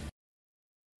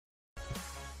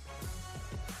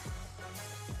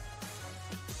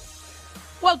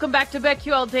 Welcome back to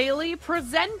BetQL Daily,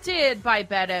 presented by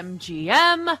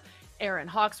BetMGM. Aaron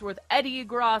Hawksworth, Eddie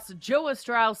Gross, Joe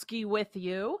Ostrowski with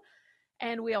you.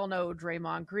 And we all know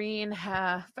Draymond Green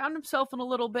found himself in a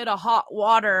little bit of hot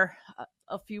water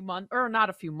a few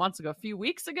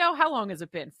weeks ago. How long has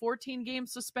it been? 14-game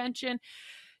suspension.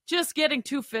 Just getting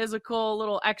too physical,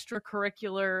 little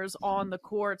extracurriculars on the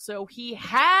court. So he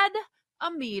had a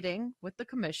meeting with the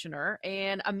commissioner,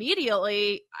 and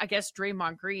immediately, I guess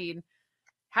Draymond Green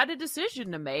had a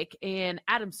decision to make, and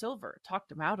Adam Silver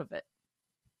talked him out of it.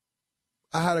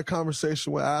 I had a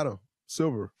conversation with Adam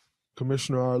Silver,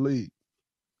 commissioner of our league.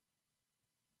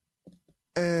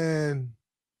 And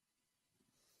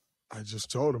I just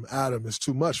told him, Adam, it's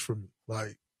too much for me.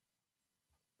 Like,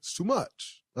 it's too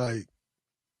much. Like,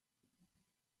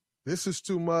 this is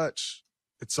too much.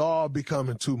 It's all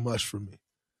becoming too much for me.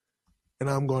 And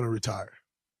I'm going to retire.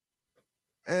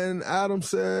 And Adam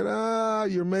said,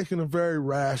 you're making a very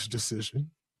rash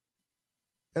decision.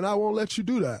 And I won't let you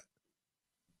do that.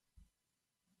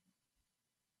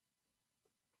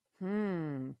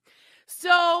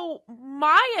 So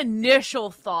my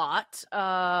initial thought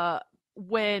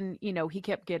when, he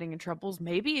kept getting in troubles,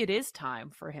 maybe it is time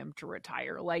for him to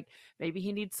retire. Like, maybe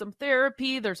he needs some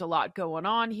therapy. There's a lot going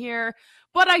on here.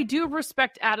 But I do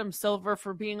respect Adam Silver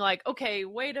for being like, okay,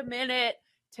 wait a minute.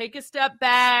 Take a step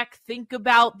back, think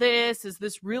about this. Is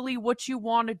this really what you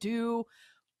want to do?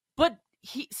 But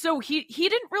he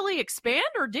didn't really expand,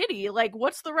 or did he? Like,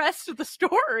 what's the rest of the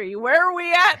story? Where are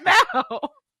we at now?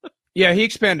 Yeah, he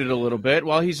expanded a little bit.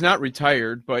 Well, he's not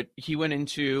retired, but he went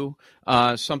into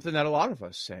something that a lot of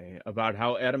us say about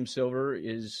how Adam Silver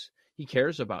he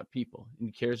cares about people. And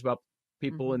he cares about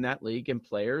people in that league and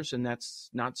players, and that's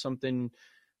not something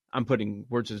I'm putting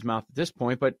words in his mouth at this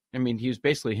point, but I mean, he was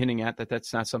basically hinting at that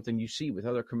that's not something you see with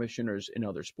other commissioners in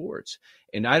other sports.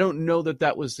 And I don't know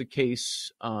that was the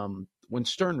case when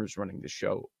Stern was running the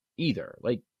show either.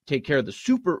 Like, take care of the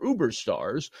super uber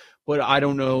stars, but I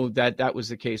don't know that was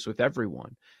the case with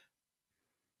everyone.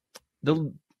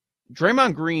 The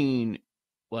Draymond Green,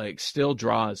 still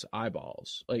draws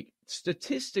eyeballs,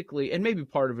 statistically, and maybe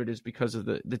part of it is because of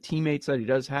the teammates that he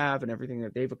does have and everything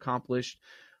that they've accomplished.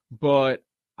 But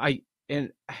I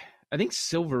think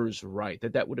Silver's right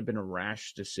that would have been a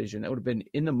rash decision. That would have been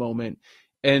in the moment.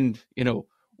 And,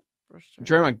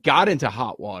 Draymond got into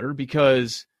hot water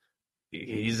because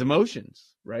his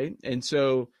emotions, right? And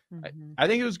so I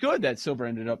think it was good that Silver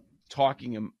ended up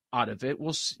talking him out of it.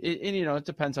 It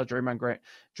depends how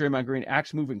Draymond Green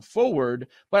acts moving forward.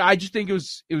 But I just think it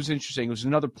was interesting. It was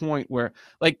another point where,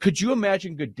 could you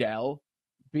imagine Goodell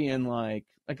being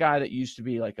a guy that used to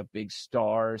be a big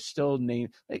star, still named,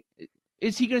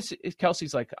 is he going to, if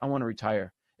Kelsey's I want to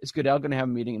retire, is Goodell going to have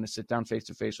a meeting and to sit down face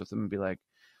to face with him and be like,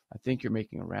 I think you're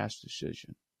making a rash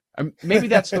decision? Maybe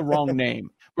that's the wrong name.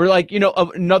 We're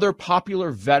another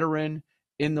popular veteran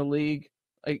in the league.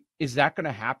 Is that going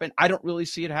to happen? I don't really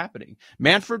see it happening.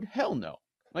 Manfred, hell no.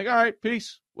 All right,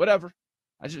 peace, whatever.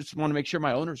 I just want to make sure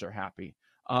my owners are happy.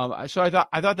 So I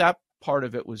thought that part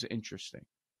of it was interesting.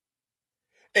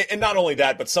 And not only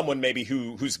that, but someone maybe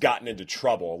who's gotten into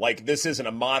trouble. This isn't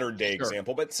a modern day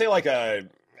example, but say I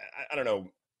don't know,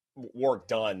 Warwick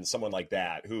Dunn, someone like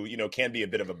that, who, can be a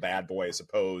bit of a bad boy, I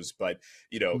suppose, but,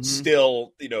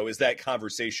 still, is that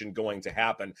conversation going to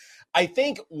happen? I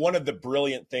think one of the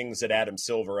brilliant things that Adam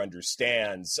Silver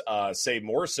understands, say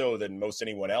more so than most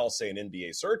anyone else, say in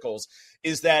NBA circles,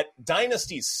 is that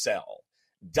dynasties sell.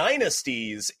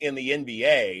 Dynasties in the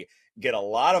NBA get a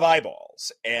lot of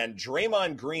eyeballs, and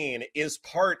Draymond Green is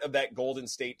part of that Golden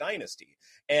State dynasty.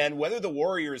 And whether the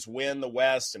Warriors win the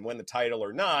West and win the title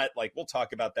or not, we'll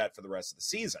talk about that for the rest of the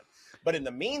season. But in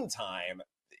the meantime,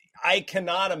 I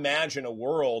cannot imagine a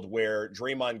world where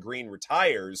Draymond Green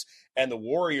retires and the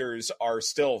Warriors are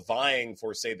still vying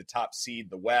for, say, the top seed,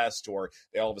 the West, or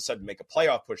they all of a sudden make a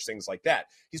playoff push, things like that.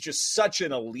 He's just such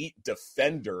an elite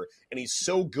defender, and he's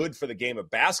so good for the game of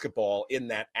basketball in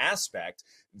that aspect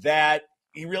that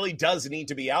he really does need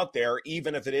to be out there,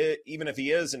 even if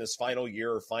he is in his final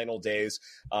year or final days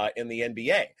in the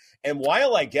NBA. And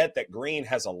while I get that Green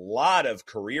has a lot of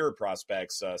career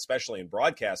prospects, especially in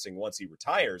broadcasting, once he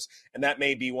retires, and that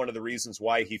may be one of the reasons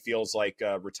why he feels like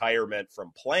retirement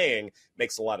from playing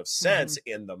makes a lot of sense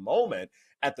in the moment.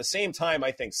 At the same time,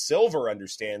 I think Silver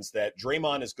understands that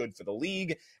Draymond is good for the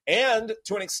league, and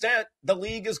to an extent, the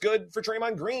league is good for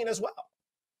Draymond Green as well.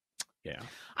 Yeah.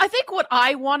 I think what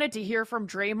I wanted to hear from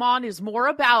Draymond is more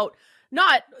about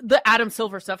not the Adam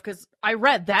Silver stuff, because I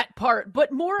read that part,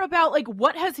 but more about like,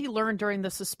 what has he learned during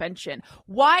the suspension?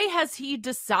 Why has he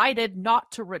decided not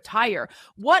to retire?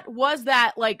 What was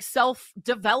that like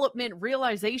self-development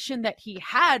realization that he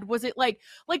had? Was it like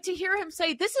to hear him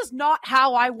say, this is not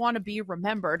how I want to be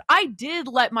remembered. I did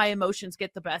let my emotions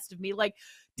get the best of me. Like,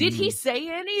 did he say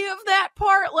any of that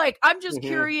part? Like, I'm just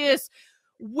curious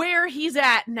where he's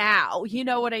at now, you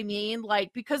know what I mean?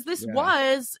 Like, because this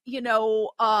was,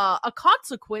 a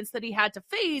consequence that he had to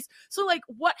face. So like,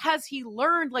 what has he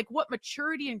learned? Like, what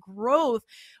maturity and growth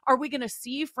are we going to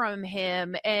see from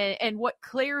him? And what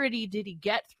clarity did he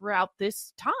get throughout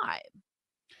this time?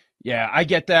 Yeah, I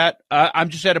get that. I'm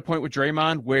just at a point with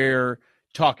Draymond where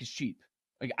talk is cheap.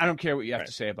 Like, I don't care what you have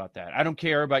to say about that. I don't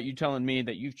care about you telling me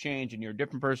that you've changed and you're a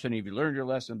different person, if you learned your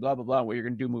lesson, blah, blah, blah, what you're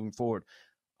going to do moving forward.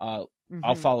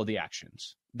 I'll follow the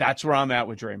actions. That's where I'm at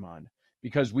with Draymond,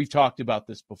 because we've talked about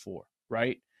this before,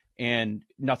 right? And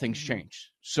nothing's changed.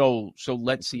 So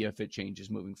let's see if it changes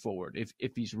moving forward.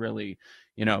 If he's really,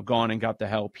 gone and got the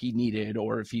help he needed,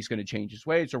 or if he's going to change his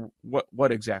ways, or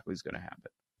what exactly is going to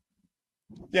happen.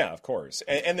 Yeah, of course.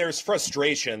 And there's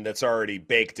frustration that's already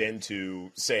baked into,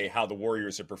 say, how the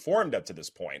Warriors have performed up to this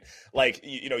point. Like,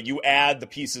 you add the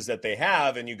pieces that they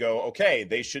have and you go, okay,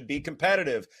 they should be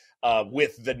competitive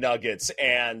with the Nuggets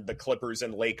and the Clippers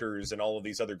and Lakers and all of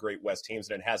these other great West teams,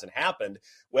 and it hasn't happened.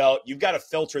 Well, you've got to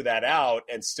filter that out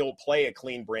and still play a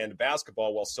clean brand of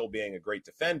basketball while still being a great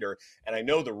defender. And I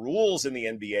know the rules in the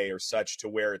NBA are such to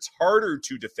where it's harder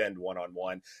to defend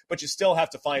one-on-one, but you still have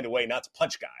to find a way not to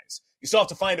punch guys. You still have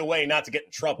to find a way not to get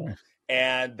in trouble.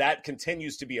 And that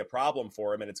continues to be a problem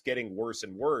for him, and it's getting worse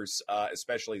and worse,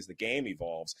 especially as the game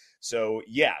evolves. So,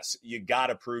 yes, you got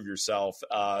to prove yourself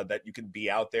that you can be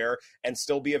out there and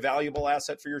still be a valuable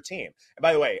asset for your team. And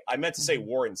by the way, I meant to say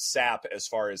Warren Sapp as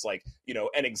far as, like,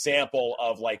 an example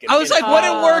of, like... I was like, what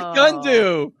did Warren Gunn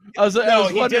do? I was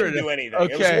he didn't do anything.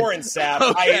 Okay. It was Warren Sapp.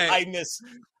 Okay.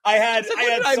 I had some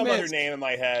I other missed? name in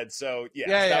my head, so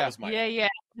that was my... Yeah.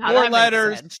 Four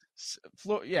letters.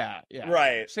 Yeah.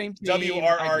 Right. Same team.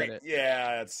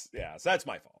 WRR. So that's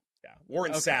my fault. Yeah.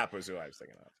 Warren Sapp was who I was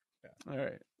thinking of. Yeah. All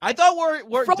right. I thought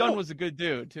Warren Dunn was a good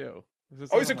dude too.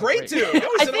 He's a great dude.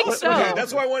 I think so. Dude.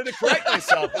 That's why I wanted to correct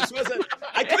myself.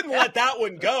 I couldn't let that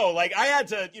one go. Like, I had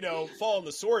to, fall on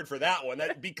the sword for that one.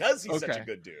 Because he's such a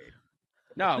good dude.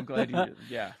 No, I'm glad you did.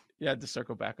 Yeah. You had to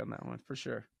circle back on that one for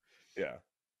sure. Yeah.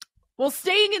 Well,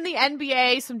 staying in the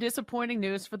NBA, some disappointing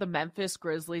news for the Memphis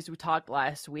Grizzlies. We talked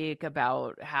last week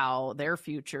about how their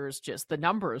futures, the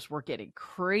numbers were getting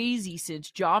crazy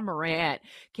since Ja Morant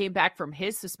came back from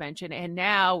his suspension, and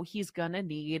now he's going to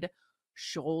need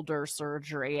shoulder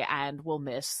surgery and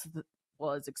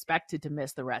is expected to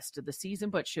miss the rest of the season,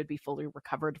 but should be fully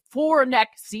recovered for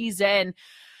next season.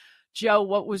 Joe,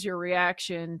 what was your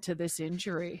reaction to this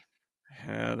injury?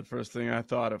 Yeah, the first thing I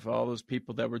thought of all those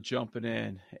people that were jumping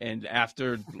in, and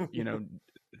after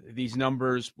these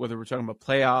numbers, whether we're talking about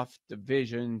playoff,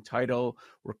 division, title,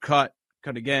 were cut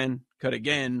again.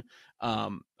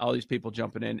 All these people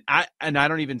jumping in, I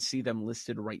don't even see them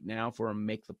listed right now for a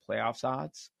make the playoffs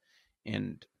odds,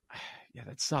 and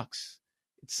that sucks.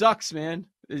 It sucks, man.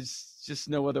 There's just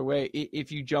no other way.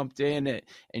 If you jumped in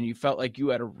and you felt like you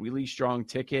had a really strong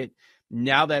ticket,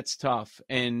 now that's tough.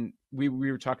 And we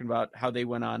were talking about how they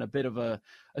went on a bit of a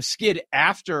skid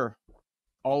after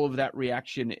all of that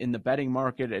reaction in the betting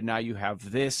market, and now you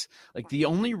have this. Like, the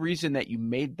only reason that you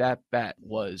made that bet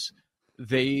was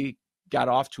they got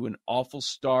off to an awful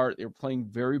start. They were playing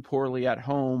very poorly at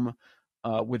home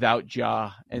without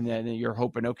Ja, and then you're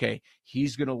hoping, okay,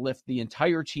 he's going to lift the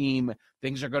entire team.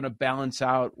 Things are going to balance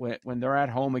out when they're at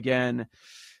home again.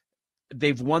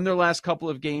 They've won their last couple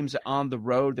of games on the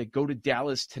road. They go to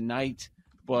Dallas tonight,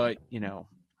 but,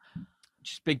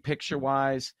 just big picture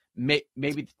wise,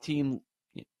 maybe the team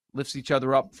lifts each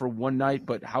other up for one night,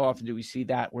 but how often do we see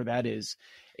that where that is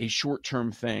a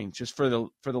short-term thing? Just for the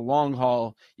long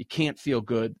haul, you can't feel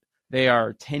good. They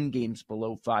are 10 games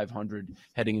below 500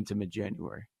 heading into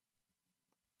mid-January.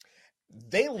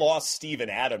 They lost Steven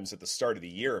Adams at the start of the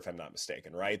year, if I'm not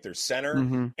mistaken, right? Their center.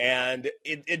 Mm-hmm. And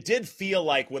it did feel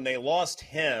like when they lost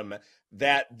him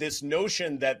that this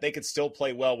notion that they could still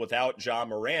play well without Ja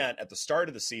Morant at the start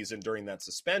of the season during that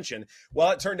suspension,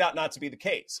 well, it turned out not to be the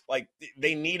case. Like,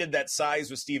 they needed that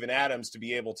size with Steven Adams to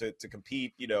be able to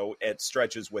compete, at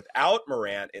stretches without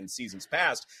Morant in seasons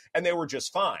past, and they were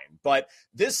just fine. But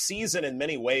this season in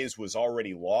many ways was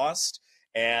already lost.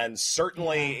 And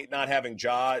certainly not having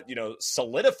Ja,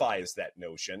 solidifies that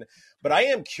notion. But I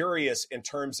am curious in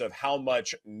terms of how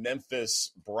much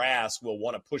Memphis brass will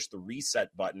want to push the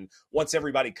reset button once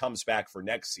everybody comes back for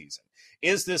next season.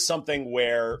 Is this something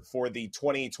where for the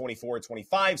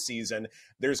 2024-25 season,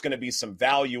 there's going to be some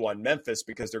value on Memphis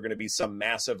because they're going to be some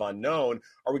massive unknown?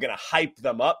 Are we going to hype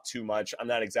them up too much? I'm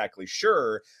not exactly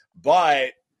sure,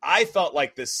 but I felt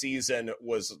like this season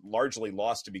was largely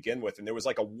lost to begin with, and there was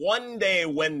like a one-day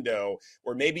window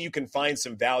where maybe you can find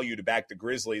some value to back the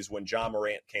Grizzlies when Ja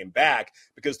Morant came back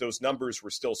because those numbers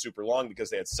were still super long because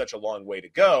they had such a long way to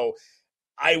go.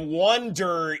 I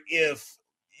wonder if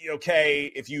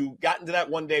you got into that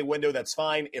one-day window, that's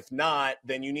fine. If not,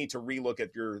 then you need to relook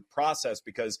at your process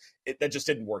because that just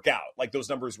didn't work out. Like those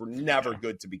numbers were never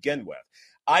good to begin with.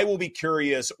 I will be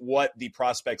curious what the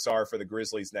prospects are for the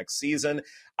Grizzlies next season.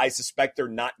 I suspect they're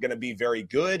not going to be very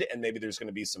good, and maybe there's going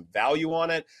to be some value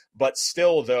on it. But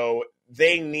still, though,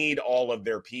 they need all of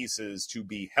their pieces to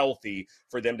be healthy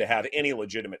for them to have any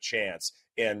legitimate chance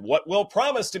in what will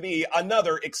promise to be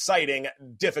another exciting,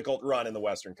 difficult run in the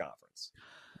Western Conference.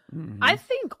 Mm-hmm. I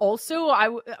think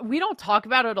also we don't talk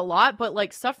about it a lot, but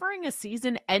like suffering a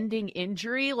season-ending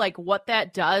injury, like what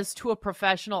that does to a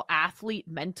professional athlete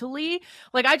mentally.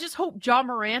 Like I just hope Ja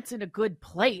Morant's in a good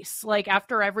place, like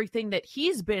after everything that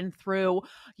he's been through,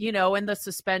 and the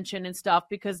suspension and stuff,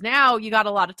 because now you got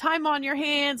a lot of time on your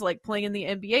hands. Like playing in the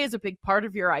NBA is a big part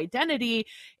of your identity,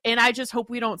 and I just hope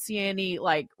we don't see any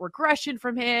like regression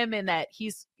from him, and that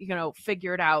he's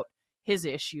figured out his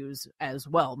issues as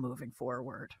well moving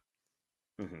forward.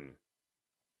 Mm-hmm.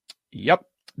 Yep.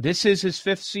 This is his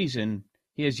 5th season.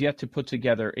 He has yet to put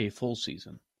together a full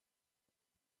season.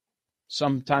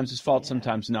 Sometimes his fault,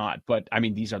 sometimes not. But, I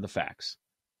mean, these are the facts.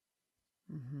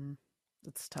 Mm-hmm.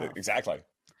 It's tough. Exactly.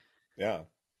 Yeah.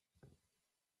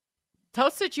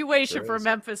 Tough situation for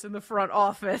Memphis in the front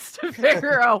office to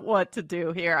figure out what to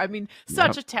do here. I mean,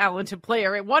 such a talented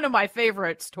player. One of my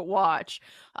favorites to watch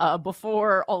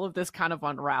before all of this kind of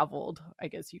unraveled, I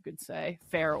guess you could say,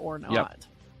 fair or not.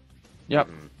 Yep.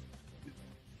 Mm-hmm.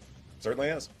 Certainly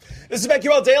is. This is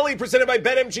BetQL Daily presented by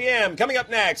BetMGM. Coming up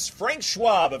next, Frank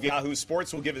Schwab of Yahoo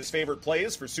Sports will give his favorite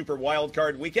plays for Super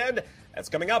Wildcard Weekend. That's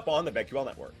coming up on the BetQL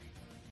Network.